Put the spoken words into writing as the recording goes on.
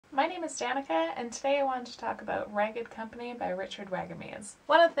My name is Danica, and today I wanted to talk about Ragged Company by Richard Wagamese.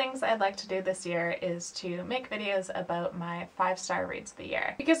 One of the things I'd like to do this year is to make videos about my 5-star reads of the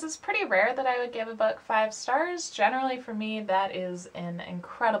year. Because it's pretty rare that I would give a book 5 stars. Generally for me that is an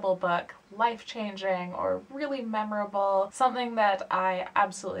incredible book, life-changing or really memorable, something that I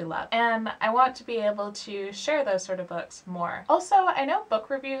absolutely love. And I want to be able to share those sort of books more. Also, I know book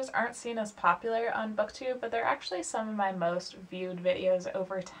reviews aren't seen as popular on BookTube, but they're actually some of my most viewed videos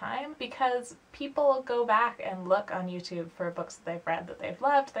over time because people go back and look on YouTube for books that they've read that they've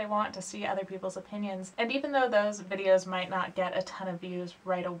loved. They want to see other people's opinions. And even though those videos might not get a ton of views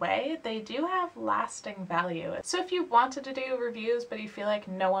right away, they do have lasting value. So if you wanted to do reviews but you feel like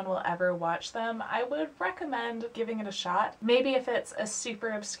no one will ever watch them, I would recommend giving it a shot. Maybe if it's a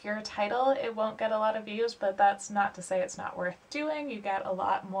super obscure title, it won't get a lot of views, but that's not to say it's not worth doing. You get a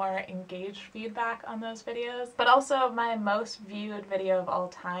lot more engaged feedback on those videos. But also my most viewed video of all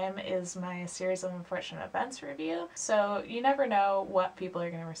time is my Series of Unfortunate Events review, so you never know what people are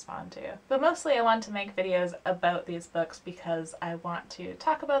going to respond to. But mostly I want to make videos about these books because I want to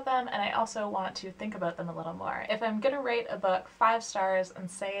talk about them and I also want to think about them a little more. If I'm going to rate a book 5 stars and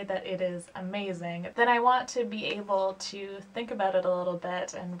say that it is amazing, then I want to be able to think about it a little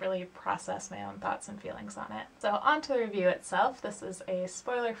bit and really process my own thoughts and feelings on it. So on to the review itself. This is a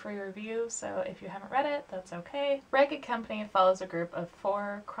spoiler-free review, so if you haven't read it, that's okay. Ragged Company follows a group of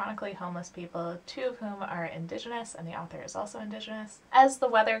 4 chronically homeless people, 2 of whom are Indigenous, and the author is also Indigenous. As the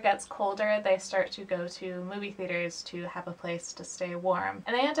weather gets colder, they start to go to movie theaters to have a place to stay warm,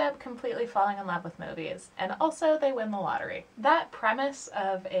 and they end up completely falling in love with movies. And also they win the lottery. That premise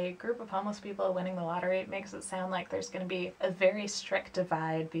of a group of homeless people winning the lottery makes it sound like there's going to be a very strict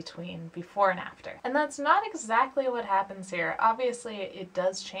divide between before and after. And that's not exactly what happens here. Obviously it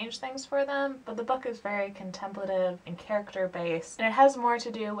does change things for them, but the book is very contemplative and character-based, and it has more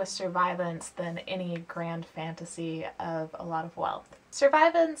to do with survivance than any grand fantasy of a lot of wealth.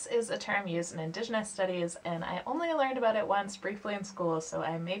 Survivance is a term used in Indigenous studies, and I only learned about it once briefly in school, so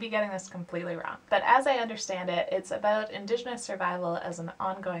I may be getting this completely wrong. But as I understand it, it's about Indigenous survival as an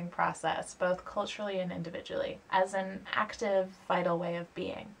ongoing process, both culturally and individually, as an active, vital way of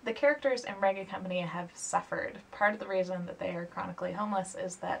being. The characters in Ragged Company have suffered. Part of the reason that they are chronically homeless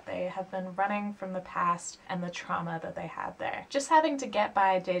is that they have been running from the past and the trauma that they had there. Just having to get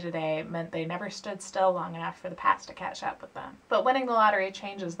by day to day meant they never stood still long enough for the past to catch up with them. But winning the lottery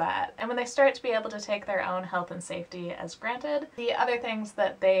changes that, and when they start to be able to take their own health and safety as granted, the other things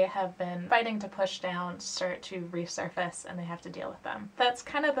that they have been fighting to push down start to resurface and they have to deal with them. That's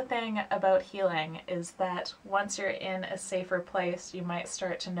kind of the thing about healing, is that once you're in a safer place, you might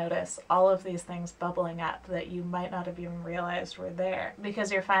start to notice all of these things bubbling up that you might not have even realized were there,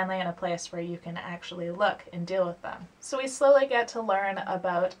 because you're finally in a place where you can actually look and deal with them. So we slowly get to learn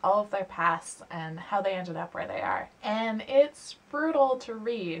about all of their pasts and how they ended up where they are. And it's brutal to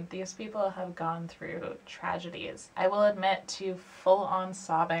read. These people have gone through tragedies. I will admit to full-on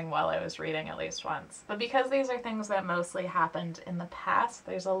sobbing while I was reading at least once. But because these are things that mostly happened in the past,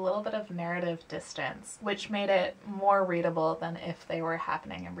 there's a little bit of narrative distance, which made it more readable than if they were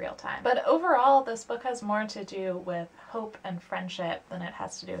happening in real time. But overall, this book has more to do with hope and friendship than it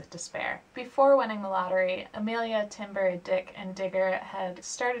has to do with despair. Before winning the lottery, Amelia, Timber, Dick, and Digger had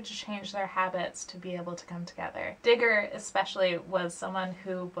started to change their habits to be able to come together. Digger especially was someone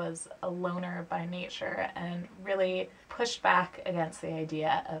who was a loner by nature and really pushed back against the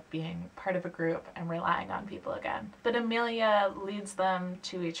idea of being part of a group and relying on people again. But Amelia leads them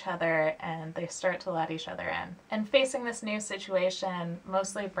to each other and they start to let each other in. And facing this new situation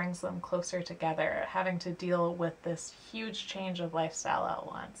mostly brings them closer together, having to deal with this huge change of lifestyle at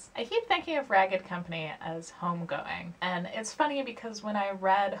once. I keep thinking of Ragged Company as homegoing, and it's funny because when I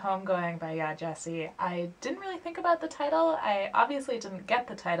read Homegoing by Ya Jesse, I didn't really think about the title. I obviously didn't get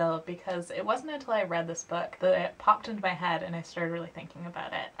the title because it wasn't until I read this book that it popped into my head and I started really thinking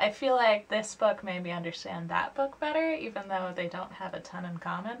about it. I feel like this book made me understand that book better, even though they don't have a ton in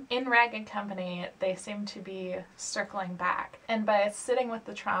common. In Ragged Company, they seem to be circling back, and by sitting with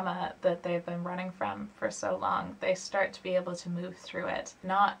the trauma that they've been running from for so long, they start to be able to move through it.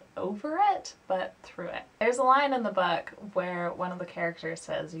 Not over it, but through it. There's a line in the book where one of the characters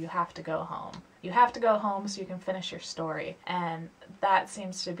says, "You have to go home." You have to go home so you can finish your story, and that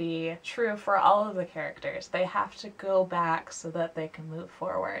seems to be true for all of the characters. They have to go back so that they can move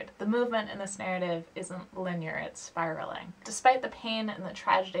forward. The movement in this narrative isn't linear, it's spiraling. Despite the pain and the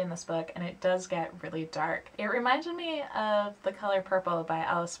tragedy in this book, and it does get really dark, it reminded me of The Color Purple by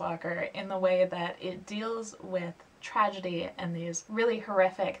Alice Walker in the way that it deals with tragedy and these really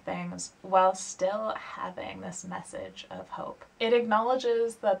horrific things while still having this message of hope. It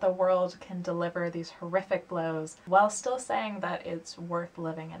acknowledges that the world can deliver these horrific blows while still saying that it's worth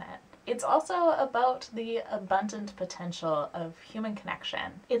living in it. It's also about the abundant potential of human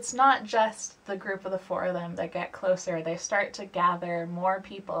connection. It's not just the group of the four of them that get closer. They start to gather more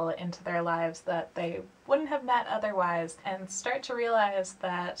people into their lives that they wouldn't have met otherwise, and start to realize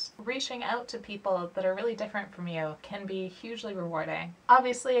that reaching out to people that are really different from you can be hugely rewarding.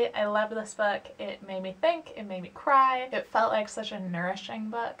 Obviously, I love this book. It made me think, it made me cry. It felt like such a nourishing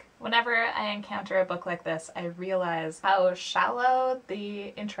book. Whenever I encounter a book like this, I realize how shallow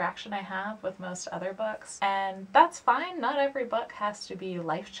the interaction I have with most other books. And that's fine. Not every book has to be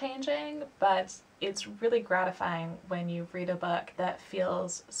life-changing, but it's really gratifying when you read a book that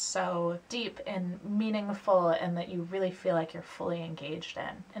feels so deep and meaningful and that you really feel like you're fully engaged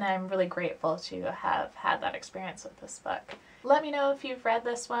in. And I'm really grateful to have had that experience with this book. Let me know if you've read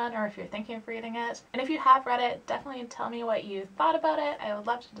this one or if you're thinking of reading it. And if you have read it, definitely tell me what you thought about it. I would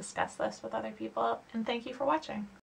love to discuss this with other people. And thank you for watching.